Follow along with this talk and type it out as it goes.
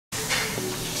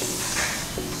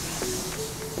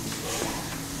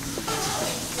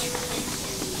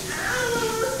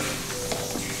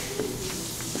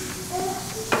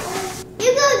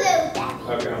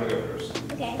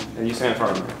stand in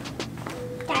front of me.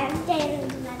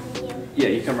 Yeah,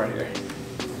 you come right here.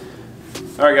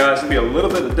 Alright guys, it's going to be a little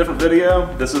bit of a different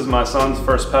video. This is my son's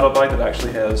first pedal bike that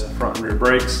actually has front and rear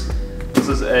brakes. This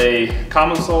is a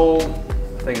Commencal,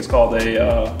 I think it's called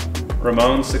a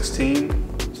Ramones 16,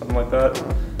 something like that.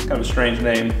 Kind of a strange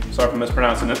name, sorry for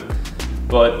mispronouncing it.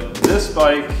 But this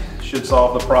bike should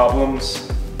solve the problems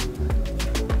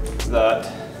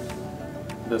that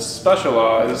this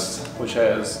Specialized, which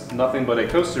has nothing but a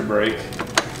coaster brake,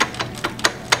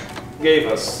 gave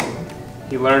us.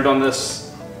 He learned on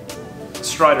this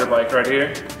Strider bike right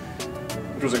here,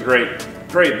 which was a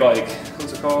great bike.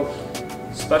 What's it called?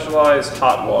 Specialized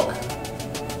Hot Walk.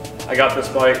 I got this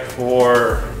bike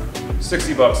for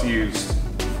 60 bucks used,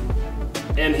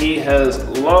 and he has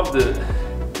loved it,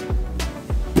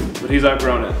 but he's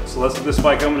outgrown it. So let's get this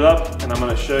bike opened up, and I'm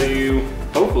going to show you,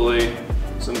 hopefully,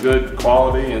 some good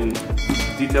quality and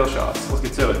detail shots. Let's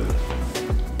get to it.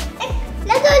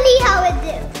 Let's go see how it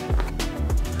do.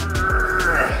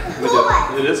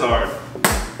 It is hard.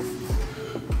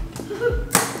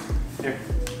 Here.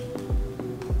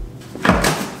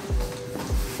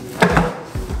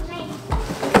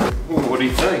 Ooh, what do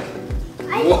you think?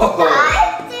 Whoa!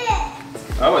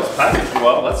 Oh, it's packaged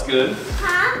well. That's good.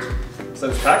 Huh? So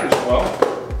it's packaged well.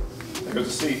 There goes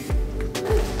the seat.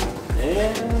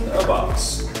 And a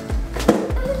box.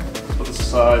 Let's put this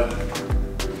aside.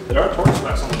 There are torque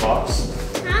specs on the box.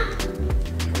 Huh?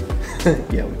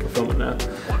 Yeah, we're filming that.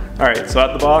 All right, so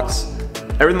out the box,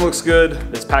 everything looks good.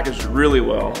 It's packaged really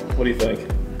well. What do you think?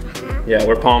 Yeah,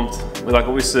 we're pumped. We like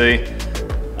what we see.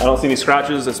 I don't see any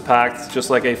scratches. It's packed just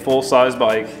like a full-size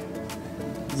bike.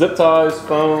 Zip ties,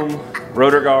 foam,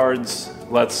 rotor guards.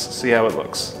 Let's see how it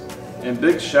looks. And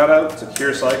big shout out to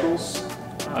Cure Cycles.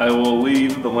 I will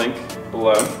leave the link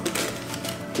below.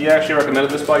 He actually recommended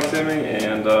this bike to me,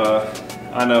 and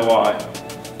I know why.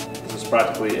 This is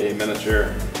practically a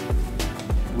miniature,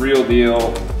 real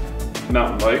deal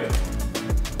mountain bike.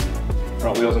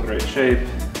 Front wheels in great shape,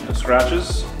 no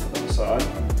scratches on the side.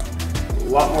 A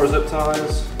lot more zip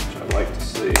ties, which I'd like to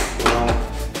see. Well,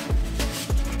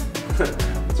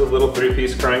 it's a little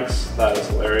 3-piece cranks. That is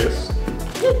hilarious.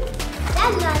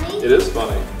 That's funny. It is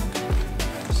funny.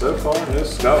 So far, no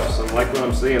scuffs. I'm liking what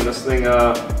I'm seeing. This thing,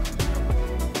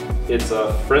 it's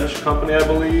a French company, I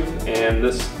believe, and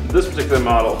this particular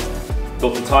model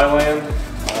built in Thailand.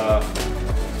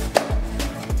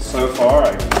 So far,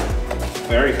 I'm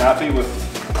very happy with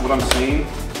what I'm seeing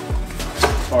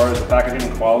as far as the packaging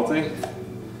and quality.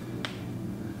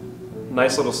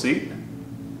 Nice little seat.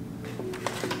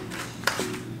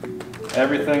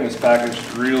 Everything is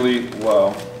packaged really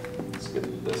well. Let's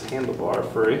get this handlebar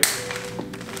free.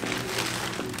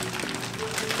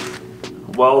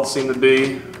 Welds seem to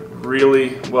be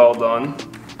really well done.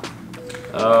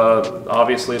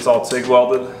 Obviously, it's all TIG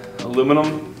welded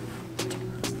aluminum.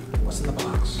 What's in the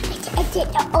box? It's an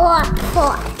old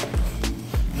pot.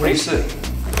 What do you see?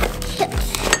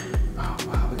 Oh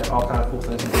wow, we got all kind of cool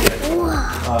things in here.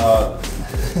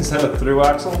 Is that a through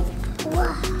axle?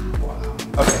 Wow.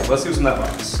 Okay, let's see what's in that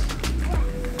box.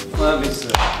 Let me see.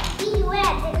 These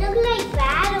reds, they look like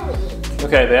batteries.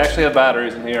 Okay, they actually have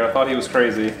batteries in here. I thought he was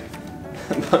crazy.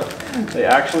 But they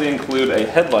actually include a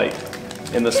headlight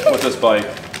in this with this bike.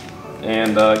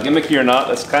 And gimmicky or not,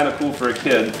 that's kind of cool for a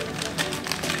kid.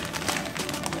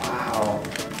 Wow.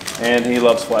 And he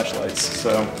loves flashlights,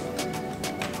 so.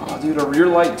 Oh, dude, a rear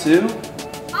light too?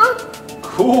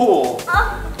 Cool. The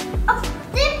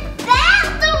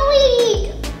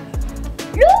battery.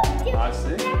 Look. I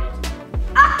see.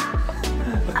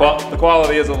 The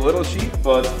quality is a little cheap,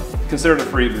 but considered a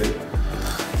freebie.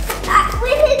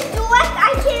 With his door,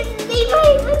 I can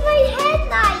leave with my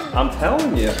headlight. I'm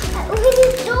telling you. With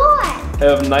his door. They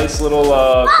have nice little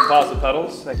composite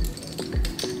pedals.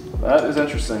 That is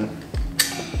interesting.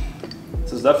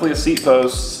 This is definitely a seat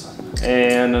post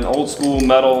and an old school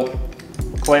metal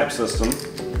clamp system.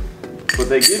 But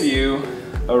they give you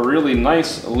a really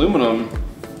nice aluminum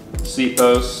seat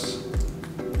post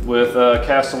with a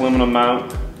cast aluminum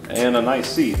mount and a nice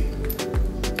seat.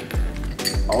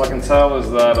 All I can tell is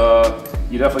that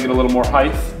you definitely get a little more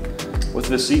height with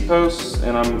this seat post,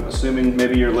 and I'm assuming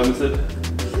maybe you're limited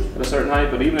at a certain height,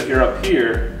 but even if you're up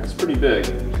here, it's pretty big.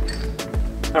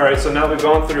 All right, so now we've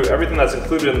gone through everything that's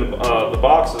included in the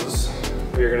boxes.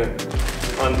 We're gonna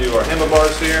undo our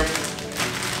handlebars here.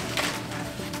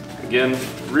 Again,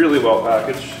 really well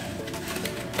packaged.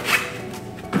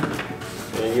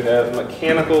 And you have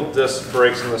mechanical disc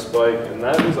brakes in this bike, and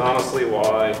that is honestly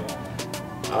why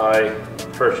I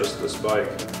purchased this bike.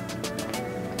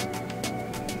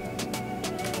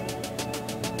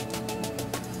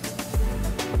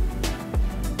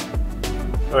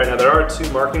 All right, now there are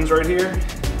two markings right here,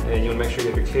 and you want to make sure you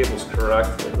have your cables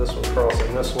correct. Like this one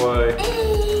crossing this way,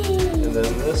 and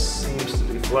then this seems to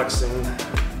be flexing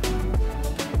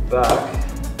back.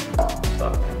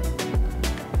 Stop.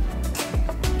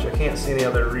 Which I can't see any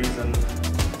other reason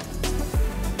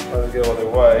why it would go other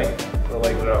way. The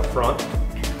legs are out front.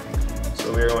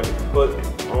 So we are going to put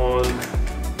on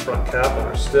front cap on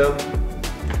our stem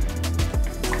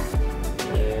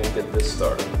and get this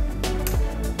started.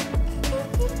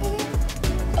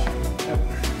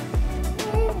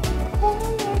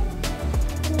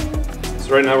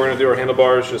 So right now we're going to do our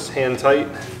handlebars just hand tight.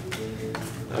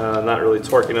 Not really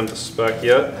torquing them to spec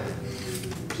yet.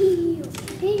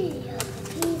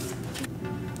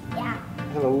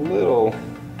 And a little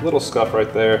scuff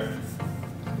right there.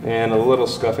 And a little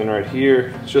scuffing right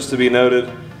here. Just to be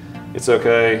noted, it's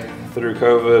okay through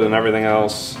COVID and everything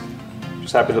else.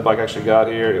 Just happy the bike actually got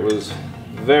here. It was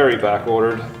very back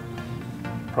ordered.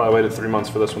 Probably waited 3 months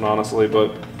for this one, honestly,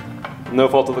 but no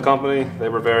fault of the company. They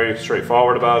were very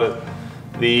straightforward about it.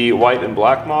 The white and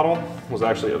black model was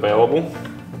actually available.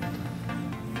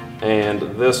 And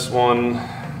this one,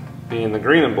 being the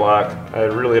green and black, I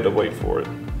really had to wait for it.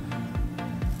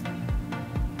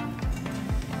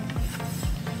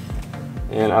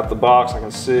 And at the box, I can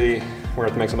see we're going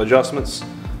to have to make some adjustments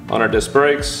on our disc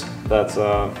brakes. That's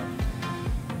to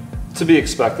be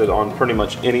expected on pretty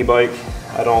much any bike.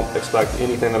 I don't expect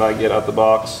anything that I get out the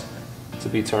box to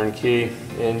be turnkey,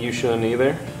 and you shouldn't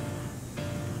either.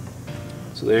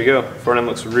 So there you go. Front end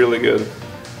looks really good.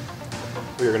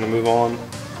 We are going to move on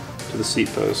to the seat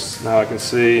posts. Now I can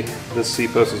see this seat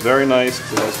post is very nice.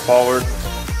 It has forward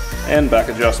and back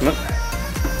adjustment.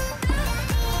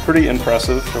 Pretty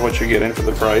impressive for what you're getting for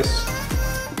the price.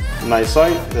 Nice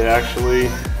sight. They actually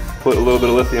put a little bit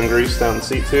of lithium grease down the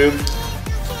seat tube,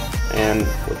 and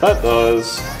what that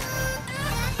does,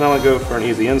 not only go for an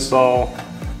easy install,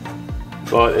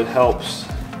 but it helps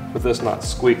with this not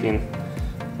squeaking.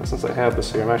 And since I have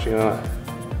this here, I'm actually gonna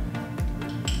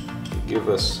give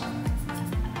this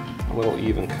a little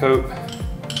even coat.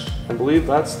 I believe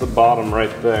that's the bottom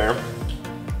right there.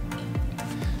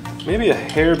 Maybe a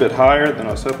hair bit higher than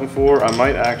I was hoping for. I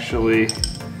might actually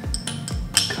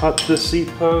cut the seat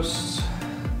posts.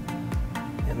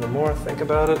 And the more I think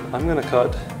about it, I'm gonna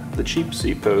cut the cheap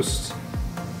seat posts.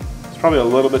 It's probably a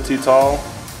little bit too tall.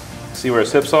 See where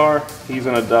his hips are? He's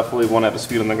gonna definitely want to have his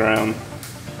feet on the ground.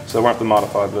 So we're gonna have to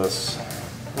modify this.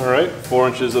 All right, 4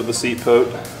 inches of the seat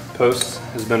post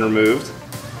has been removed.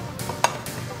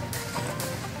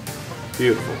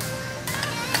 Beautiful.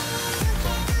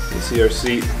 You can see our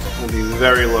seat will be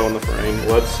very low in the frame.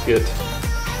 Let's get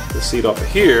the seat off of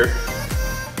here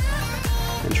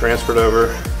and transfer it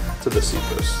over to the seat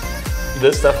post.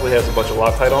 This definitely has a bunch of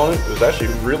Loctite on it. It was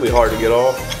actually really hard to get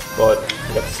off, but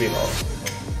I got the seat off.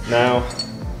 Now,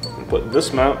 I'm gonna put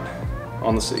this mount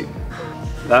on the seat.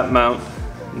 That mount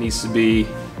needs to be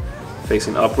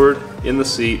facing upward in the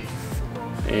seat,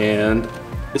 and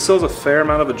it still has a fair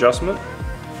amount of adjustment.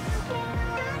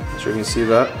 I'm sure you can see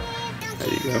that. There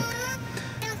you go.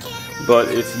 But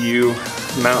if you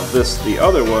mount this the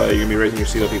other way, you're gonna be raising your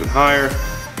seat up even higher.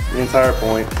 The entire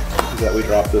point is that we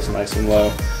drop this nice and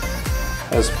low.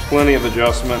 Has plenty of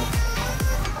adjustment.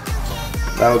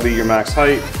 That would be your max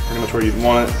height, pretty much where you'd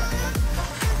want it.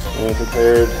 And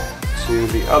compared to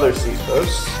the other seat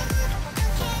posts,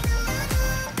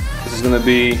 this is gonna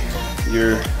be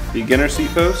your beginner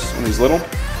seat post when he's little.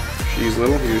 She's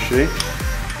little, he or she.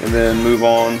 And then move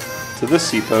on to this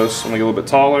seat post when they get a little bit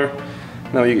taller.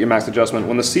 Now you get your max adjustment.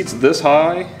 When the seat's this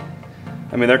high,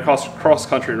 I mean, they're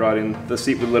cross-country riding, the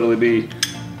seat would literally be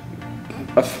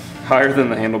higher than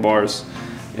the handlebars,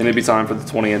 and it'd be time for the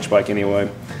 20-inch bike anyway.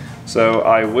 So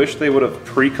I wish they would have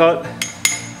pre-cut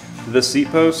this seat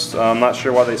post. I'm not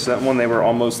sure why they sent one. They were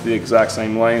almost the exact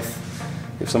same length.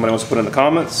 If somebody wants to put in the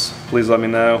comments, please let me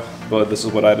know. But this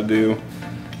is what I had to do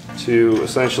to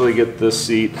essentially get this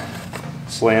seat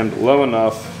slammed low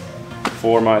enough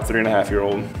for my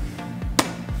 3.5-year-old.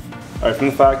 All right, from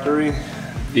the factory,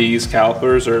 these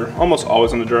calipers are almost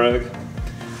always on the drag.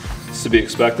 It's to be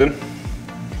expected.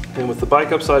 And with the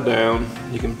bike upside down,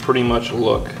 you can pretty much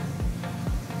look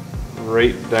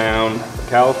right down the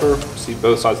caliper. See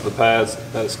both sides of the pads.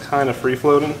 That is kind of free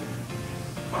floating.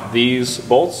 These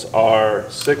bolts are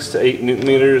 6 to 8 Newton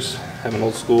meters. Have an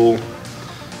old school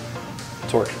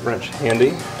torque wrench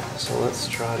handy. So let's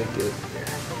try to get it here.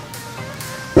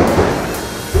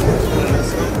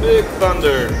 That's a big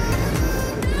thunder.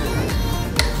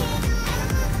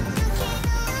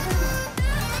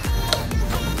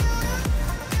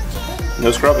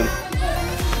 No scrubbing.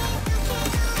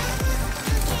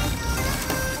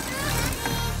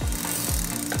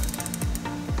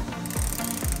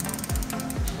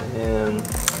 And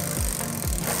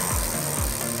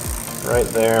right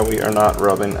there, we are not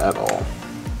rubbing at all.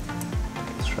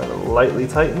 Let's try to lightly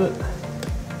tighten it.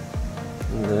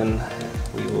 And then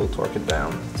we will torque it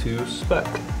down to spec.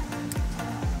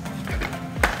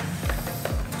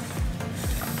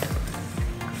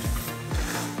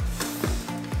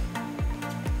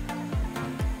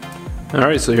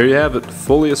 Alright, so here you have it,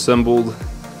 fully assembled.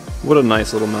 What a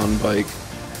nice little mountain bike.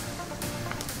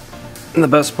 And the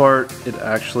best part, it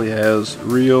actually has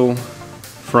real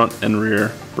front and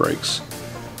rear brakes.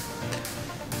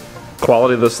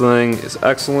 Quality of this thing is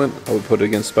excellent. I would put it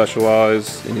against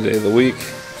Specialized any day of the week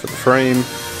for the frame.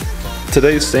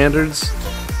 Today's standards,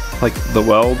 like the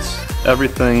welds,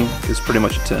 everything is pretty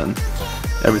much a 10.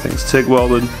 Everything's TIG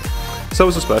welded. So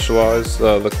is the Specialized.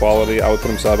 The quality, I would put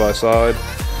them side by side.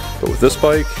 But with this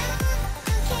bike,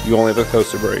 you only have a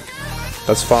coaster brake.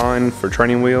 That's fine for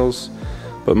training wheels,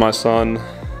 but my son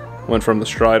went from the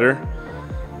Strider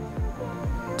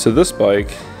to this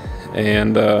bike,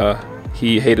 and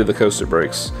he hated the coaster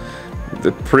brakes. They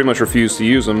pretty much refused to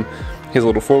use them. He has a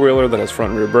little four-wheeler that has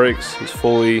front and rear brakes. He's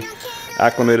fully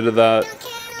acclimated to that.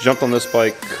 Jumped on this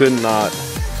bike, couldn't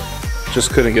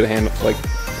get a handle, like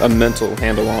a mental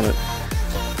handle on it.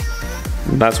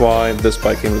 And that's why this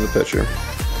bike came into the picture.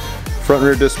 Front and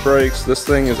rear disc brakes, this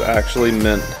thing is actually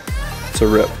meant to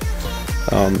rip.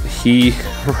 He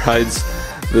rides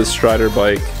this Strider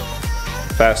bike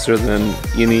faster than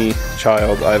any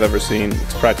child I've ever seen.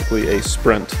 It's practically a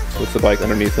sprint with the bike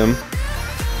underneath him.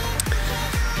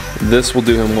 This will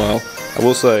do him well. I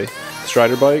will say,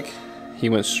 Strider bike, he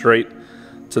went straight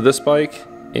to this bike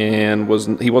and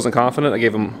he wasn't confident. I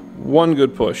gave him one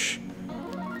good push.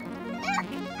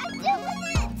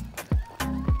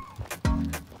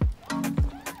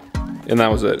 And that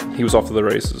was it. He was off to the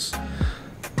races.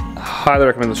 Highly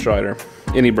recommend the Strider.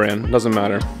 Any brand, doesn't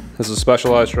matter. This is a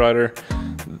Specialized Strider.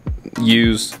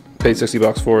 Used, paid 60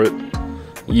 bucks for it.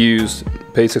 Used,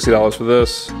 paid $60 for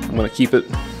this. I'm gonna keep it.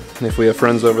 If we have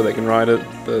friends over, they can ride it.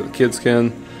 The kids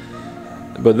can.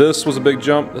 But this was a big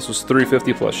jump. This was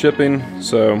 $350 plus shipping,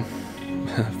 so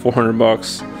 400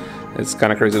 bucks. It's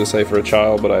kind of crazy to say for a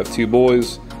child, but I have two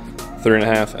boys,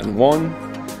 3.5 and 1,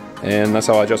 and that's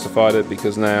how I justified it,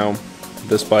 because now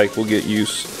this bike will get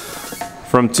use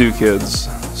from 2 kids.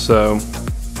 So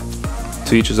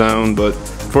to each his own, but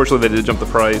unfortunately they did jump the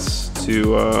price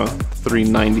to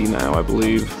 $390 now, I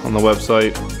believe, on the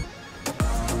website.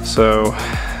 So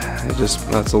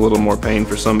that's a little more pain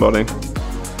for somebody.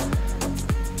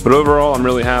 But overall, I'm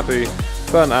really happy.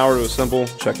 About an hour to assemble.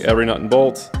 Check every nut and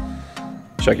bolt.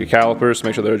 Check your calipers,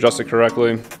 make sure they're adjusted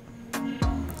correctly.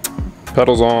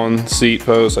 Pedals on, seat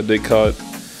post, I did cut.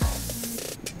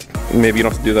 Maybe you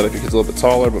don't have to do that if your kid's a little bit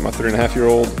taller, but my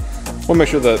 3.5-year-old, I want to make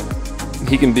sure that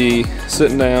he can be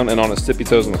sitting down and on his tippy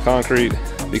toes on the concrete,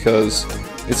 because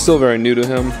it's still very new to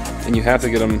him, and you have to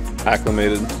get him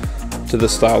acclimated to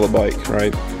this style of bike,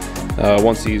 right?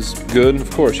 Once he's good, of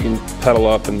course, you can pedal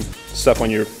up and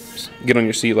get on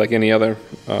your seat like any other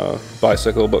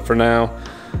bicycle, but for now,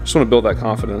 I just want to build that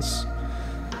confidence.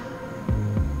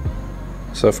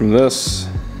 So from this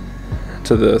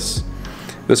to this,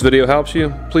 if this video helps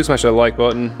you, please smash that like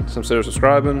button, consider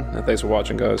subscribing, and thanks for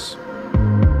watching, guys.